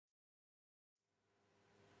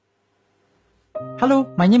Hello,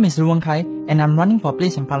 my name is Lhu Wen Kai and I'm running for a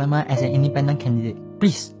place in Parliament as an independent candidate.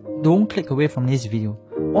 Please, don't click away from this video.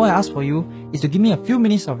 All I ask for you is to give me a few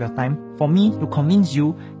minutes of your time for me to convince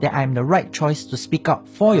you that I am the right choice to speak up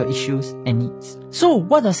for your issues and needs. So,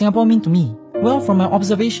 what does Singapore mean to me? Well, from my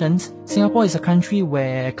observations, Singapore is a country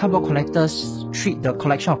where cardboard collectors treat the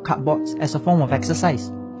collection of cardboards as a form of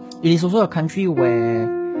exercise. It is also a country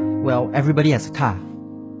where, well, everybody has a car.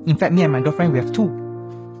 In fact, me and my girlfriend, we have two.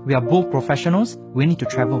 We are both professionals, we need to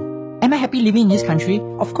travel. Am I happy living in this country?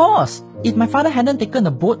 Of course! If my father hadn't taken the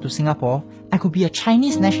boat to Singapore, I could be a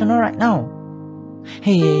Chinese national right now.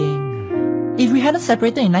 Hey, if we hadn't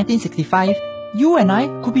separated in 1965, you and I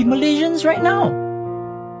could be Malaysians right now.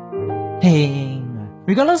 Hey,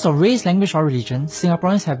 regardless of race, language or religion,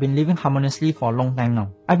 Singaporeans have been living harmoniously for a long time now.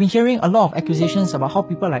 I've been hearing a lot of accusations about how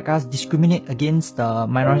people like us discriminate against the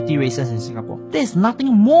minority races in Singapore. There is nothing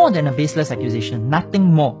more than a baseless accusation, nothing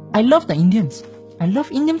more. I love the Indians. I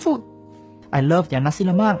love Indian food. I love their nasi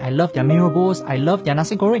lemak, I love their mee rebus, I love their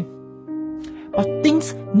nasi goreng. But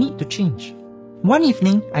things need to change. One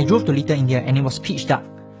evening, I drove to Little India and it was pitch dark.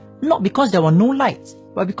 Not because there were no lights,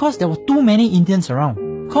 but because there were too many Indians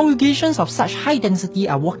around. Congregations of such high density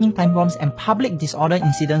are walking time bombs and public disorder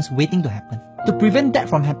incidents waiting to happen. To prevent that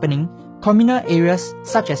from happening, communal areas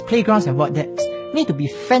such as playgrounds and void decks need to be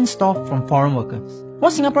fenced off from foreign workers.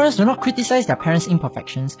 While Singaporeans do not criticize their parents'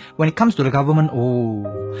 imperfections, when it comes to the government,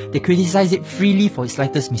 they criticize it freely for its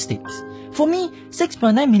slightest mistakes. For me,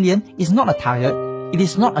 6.9 million is not a target, it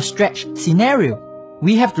is not a stretch scenario.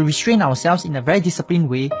 We have to restrain ourselves in a very disciplined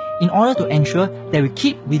way in order to ensure that we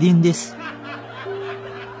keep within this.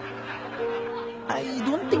 I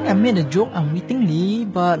don't think I made a joke unwittingly,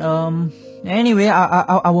 but anyway,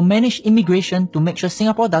 I will manage immigration to make sure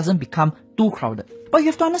Singapore doesn't become too crowded. But you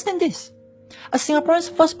have to understand this. A Singaporean's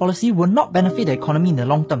first policy will not benefit the economy in the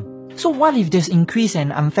long term. So what if there's increased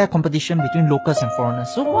and unfair competition between locals and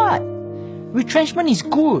foreigners? So what? Retrenchment is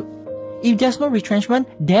good. If there's no retrenchment,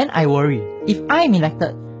 then I worry. If I'm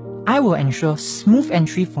elected, I will ensure smooth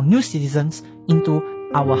entry for new citizens into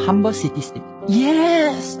our humble city-state.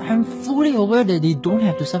 Yes, I'm fully aware that they don't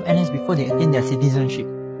have to serve NS before they attain their citizenship.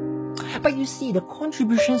 But you see, the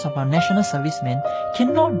contributions of our national servicemen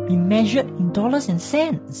cannot be measured in dollars and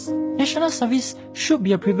cents. National service should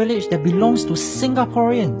be a privilege that belongs to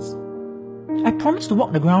Singaporeans. I promise to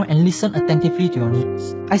walk the ground and listen attentively to your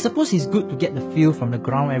needs. I suppose it's good to get the feel from the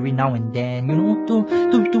ground every now and then,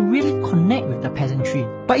 to really connect with the peasantry.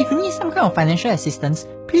 But if you need some kind of financial assistance,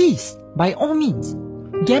 please, by all means,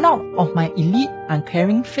 get out of my elite,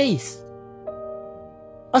 uncaring face.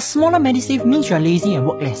 A smaller Medisave means you are lazy and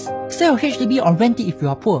work less. Stay on HDB or rent it if you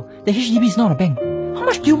are poor. The HDB is not a bank. How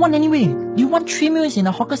much do you want anyway? Do you want 3 meals in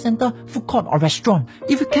a hawker center, food court or restaurant?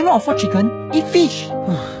 If you cannot afford chicken, eat fish.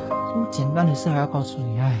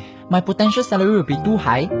 My potential salary will be too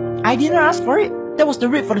high. I didn't ask for it. That was the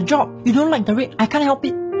rate for the job. You don't like the rate, I can't help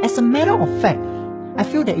it. As a matter of fact, I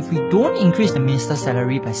feel that if we don't increase the minister's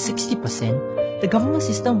salary by 60%, the government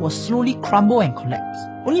system will slowly crumble and collapse.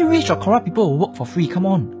 Only rich or corrupt people will work for free, come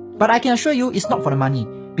on. But I can assure you it's not for the money,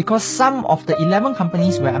 because some of the 11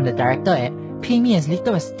 companies where I'm the director at pay me as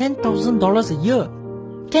little as $10,000 a year.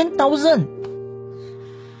 10,000!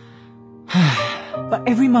 But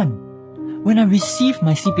every month, when I receive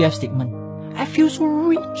my CPF statement, I feel so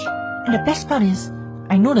rich. And the best part is,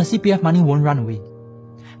 I know the CPF money won't run away.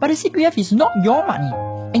 But the CPF is not your money,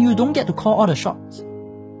 and you don't get to call all the shots.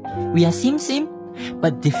 We are same,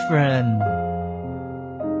 but different.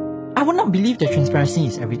 I would not believe that transparency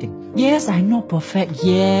is everything. Yes, I'm not perfect.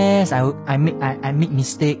 Yes, I make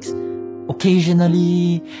mistakes.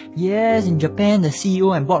 Occasionally. Yes, in Japan, the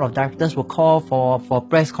CEO and board of directors will call for a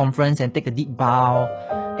press conference and take a deep bow.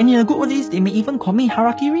 And in the good old days, they may even commit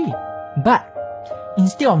harakiri. But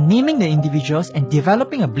instead of naming the individuals and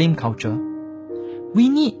developing a blame culture, we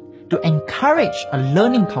need to encourage a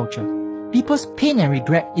learning culture. People's pain and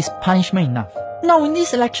regret is punishment enough. Now in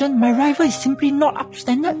this election, my rival is simply not up to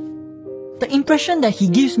standard. The impression that he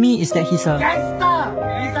gives me is that he's a gangster!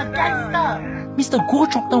 He's a gangster! Mr. Goh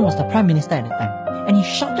Chok Tong was the Prime Minister at the time, and he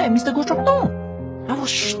shouted at Mr. Goh Chok Tong. I was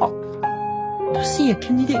shocked to see a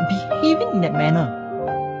candidate behaving in that manner.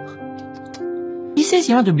 He says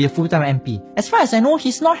he wants to be a full-time MP. As far as I know,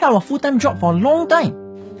 he's not held a full-time job for a long time.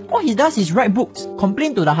 All he does is write books,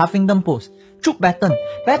 complain to the Huffington Post, chuk baton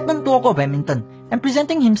tuoko badminton, and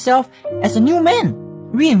presenting himself as a new man,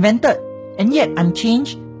 reinvented, and yet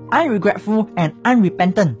unchanged, unregretful, and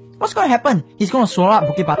unrepentant. What's going to happen? He's going to swallow up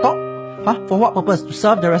Bukit Batok? For what purpose? To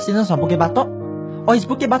serve the residents of Bukit Batok? Or is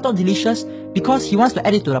Bukit Batok delicious because he wants to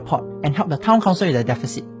add it to the pot and help the town council with the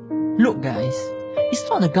deficit? Look guys, It's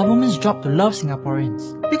not the government's job to love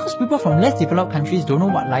Singaporeans. Because people from less developed countries don't know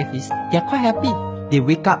what life is, they're quite happy. They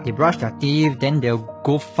wake up, they brush their teeth, then they'll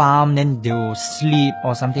go farm, then they'll sleep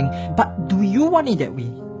or something. But do you want it that way?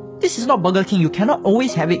 This is not Burger King, you cannot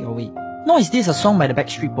always have it your way. Nor is this a song by the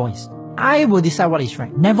Backstreet Boys. I will decide what is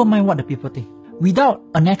right, never mind what the people think. Without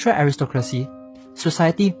a natural aristocracy,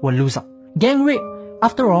 society will lose out. Gang rape,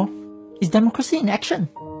 after all, is democracy in action.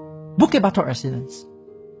 Bukit Batok residents,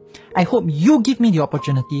 I hope you give me the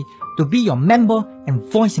opportunity to be your member and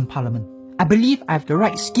voice in Parliament. I believe I have the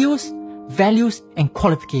right skills, values and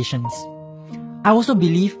qualifications. I also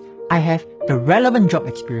believe I have the relevant job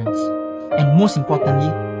experience. And most importantly,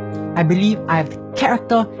 I believe I have the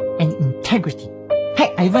character and integrity.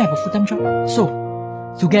 Heck, I even have a full-time job. So,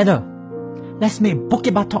 together, let's make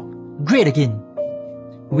Bukit Batok great again.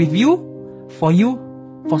 With you,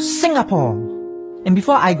 for Singapore. And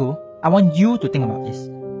before I go, I want you to think about this.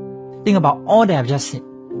 Think about all that I've just said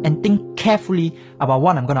and think carefully about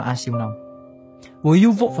what I'm going to ask you now. Will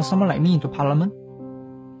you vote for someone like me into Parliament?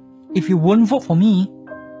 If you won't vote for me,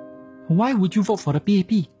 why would you vote for the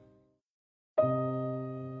PAP?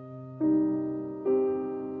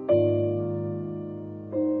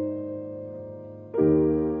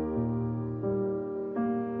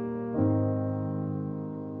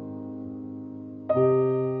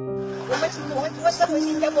我们身为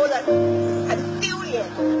新加坡人很丢脸。